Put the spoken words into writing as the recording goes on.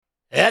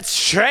It's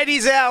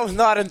Tradies Out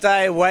night and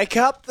day. Wake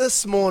up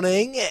this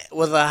morning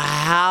with a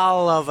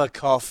hell of a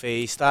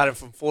coffee, starting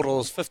from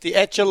 $4.50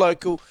 at your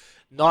local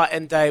night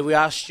and day. We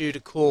asked you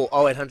to call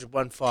 0800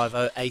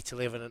 150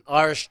 811, and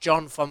Irish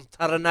John from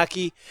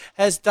Taranaki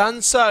has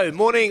done so.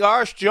 Morning,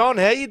 Irish John.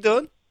 How you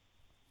doing?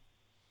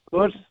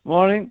 Good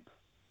morning.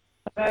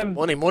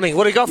 Morning.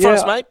 What do you got for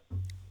us, mate?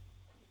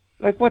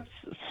 I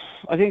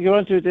think you're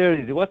onto it there,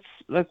 Easy.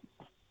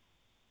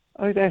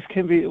 I'd ask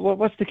Kimby,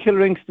 what's the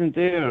killer instinct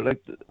there?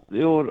 Like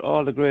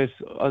all the greats,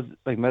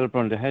 like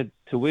Melbourne, they had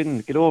to win,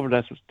 get over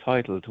that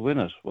title to win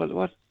it. What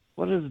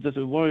is it that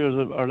the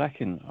Warriors are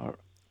lacking?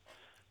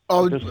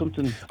 Or there's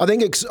something. I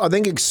think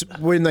it's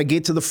when they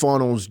get to the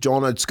finals,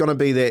 John. It's going to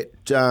be that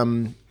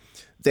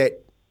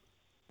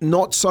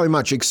not so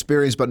much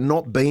experience, but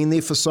not being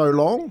there for so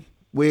long.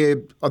 Where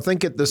I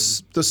think at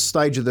this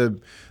stage of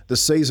the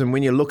season,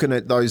 when you're looking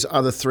at those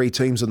other three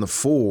teams in the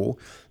four,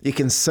 you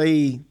can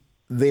see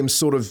them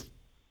sort of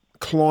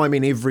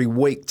climbing every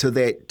week to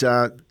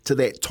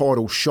that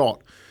title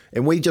shot,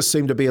 and we just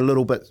seem to be a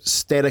little bit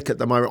static at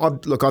the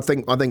moment. I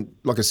think,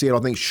 like I said, I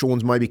think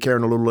Sean's maybe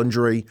carrying a little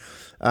injury,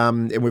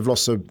 and we've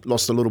lost a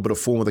little bit of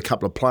form with a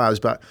couple of players,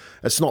 but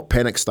it's not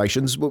panic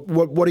stations.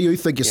 What do you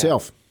think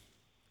yourself?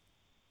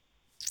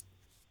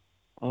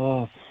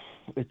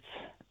 It's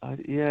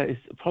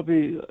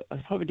probably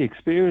the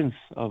experience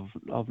of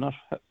not.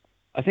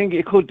 I think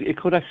it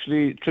could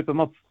actually trip them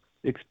up.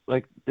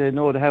 Like they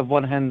know they have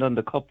one hand on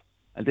the cup,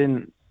 and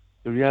then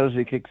the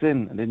reality kicks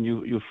in, and then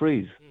you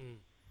freeze.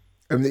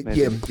 And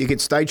you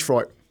get stage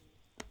fright.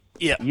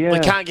 Yeah.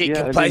 We can't get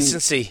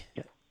complacency.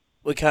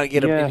 We can't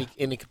get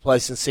any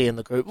complacency in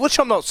the group, which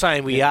I'm not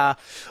saying we are,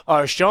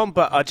 Irish John,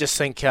 but I just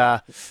think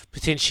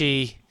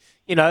potentially,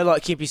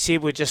 like Kempy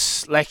said, we're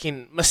just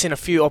missing a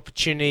few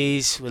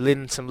opportunities. We're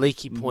letting some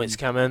leaky points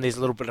come in. There's a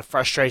little bit of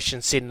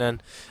frustration setting in.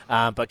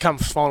 But come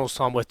finals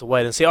time, we have to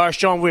wait and see. Irish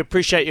John, we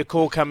appreciate your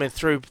call coming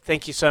through.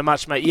 Thank you so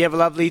much, mate. You have a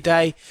lovely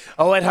day.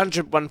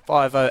 0800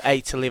 150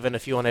 811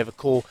 if you want to have a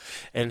call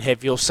and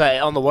have your say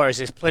on the Warriors.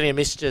 There's plenty of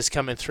messages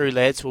coming through,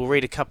 lads. We'll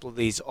read a couple of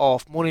these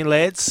off. Morning,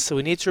 lads. So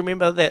we need to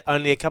remember that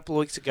only a couple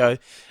of weeks ago,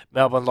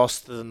 Melbourne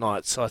lost to the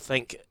Knights. So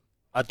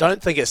I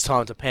don't think it's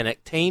time to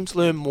panic. Teams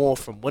learn more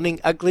from winning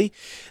ugly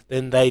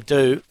than they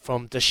do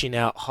from dishing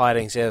out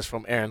hidings, as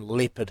from Aaron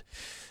Leopard.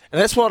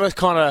 And that's what is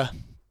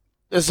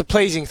a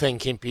pleasing thing,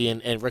 Kempy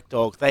and Rick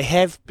Dog. They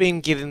have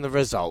been getting the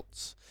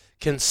results,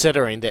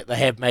 considering that they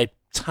have made a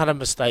ton of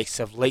mistakes,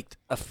 have leaked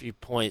a few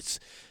points.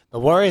 The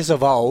Warriors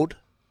of old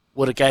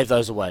would have gave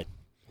those away.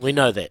 We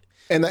know that.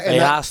 And they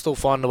are still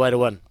finding a way to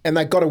win. And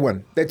they've got to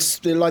win.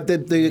 That's like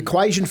the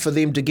equation for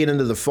them to get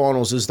into the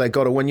finals is they've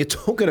got to win. You're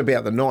talking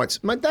about the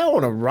Knights. Mate, they're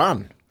on a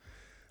run.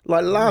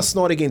 Like last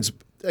night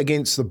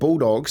against the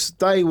Bulldogs,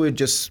 they were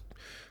just...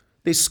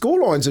 Their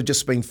scorelines have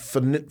just been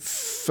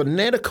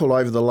fanatical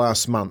over the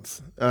last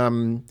month.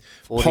 42-6.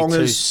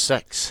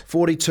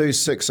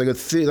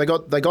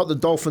 42-6. They got the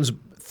Dolphins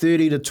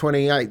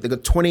 30-28. They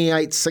got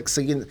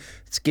 28-6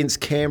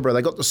 against Canberra.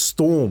 They got the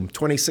Storm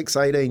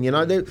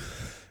 26-18.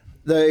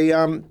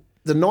 The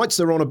Knights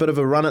are on a bit of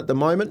a run at the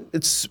moment.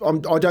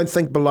 I don't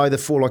think below the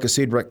four, like I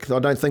said, Rick. I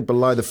don't think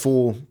below the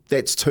four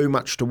that's too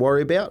much to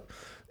worry about.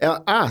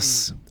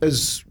 That's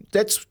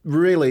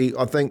really,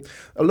 I think,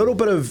 a little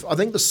bit of, I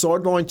think the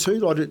sideline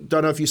too. I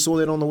don't know if you saw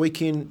that on the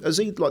weekend,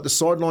 Izzy, like the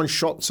sideline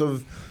shots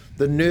of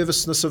the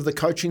nervousness of the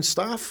coaching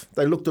staff.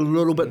 They looked a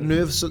little bit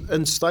nervous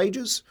in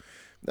stages.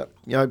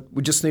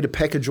 We just need to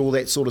package all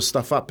that sort of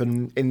stuff up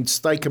and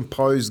stay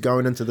composed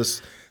going into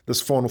this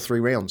final three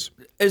rounds.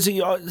 Is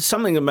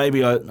something that maybe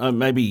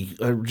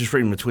just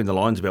reading between the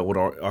lines about what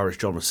Irish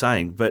John was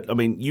saying, but I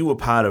mean, you were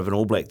part of an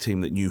All Black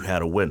team that knew how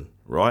to win,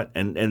 right?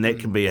 And that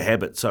can be a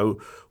habit. So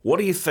what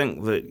do you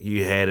think that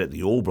you had at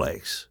the All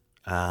Blacks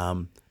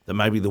that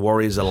maybe the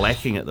Warriors are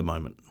lacking at the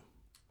moment?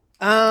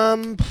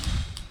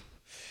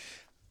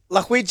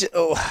 We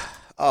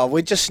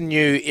just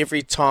knew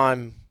every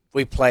time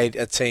we played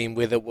a team,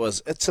 whether it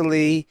was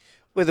Italy,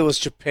 whether it was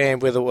Japan,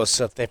 whether it was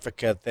South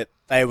Africa, that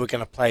they were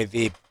going to play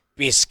their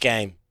best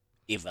game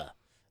ever.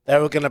 They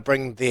were going to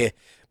bring their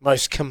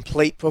most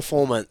complete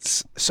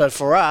performance. So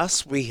for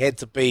us, we had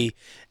to be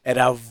at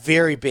our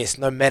very best,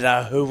 no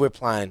matter who we're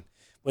playing.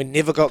 We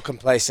never got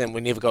complacent. We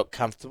never got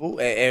comfortable.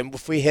 And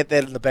if we had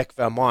that in the back of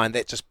our mind,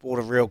 that just brought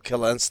a real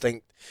killer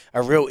instinct,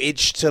 a real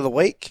edge to the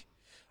week.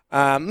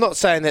 I'm not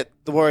saying that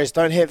the Warriors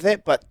don't have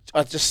that, but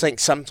I just think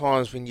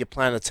sometimes when you're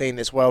playing a team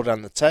that's well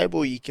down the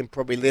table, you can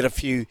probably let a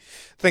few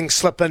things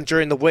slip in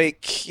during the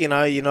week.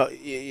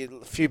 A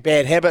few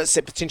bad habits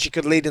that potentially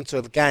could lead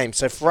into the game.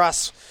 So for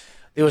us,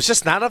 there was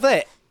just none of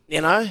that.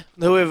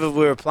 Whoever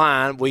we were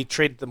playing, we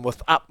treated them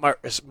with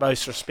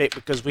utmost respect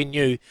because we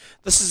knew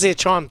this is their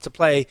time to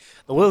play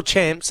the world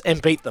champs and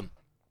beat them.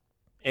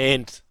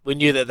 And we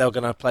knew that they were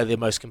going to play their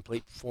most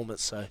complete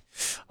performance. So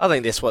I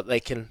think that's what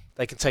they can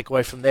take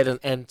away from that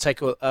and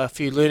take a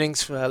few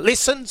learnings,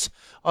 lessons,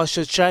 I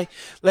should say.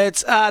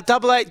 Lads,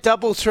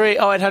 8833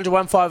 0800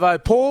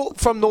 150. Paul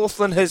from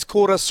Northland has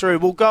called us through.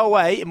 We'll go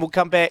away and we'll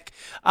come back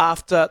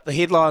after the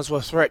headlines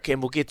with Rick and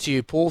we'll get to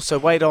you, Paul. So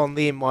wait on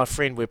them, my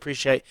friend. We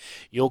appreciate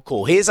your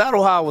call. Here's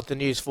Aroha with the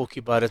news for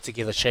Kubota,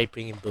 together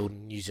shaping and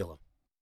building New Zealand.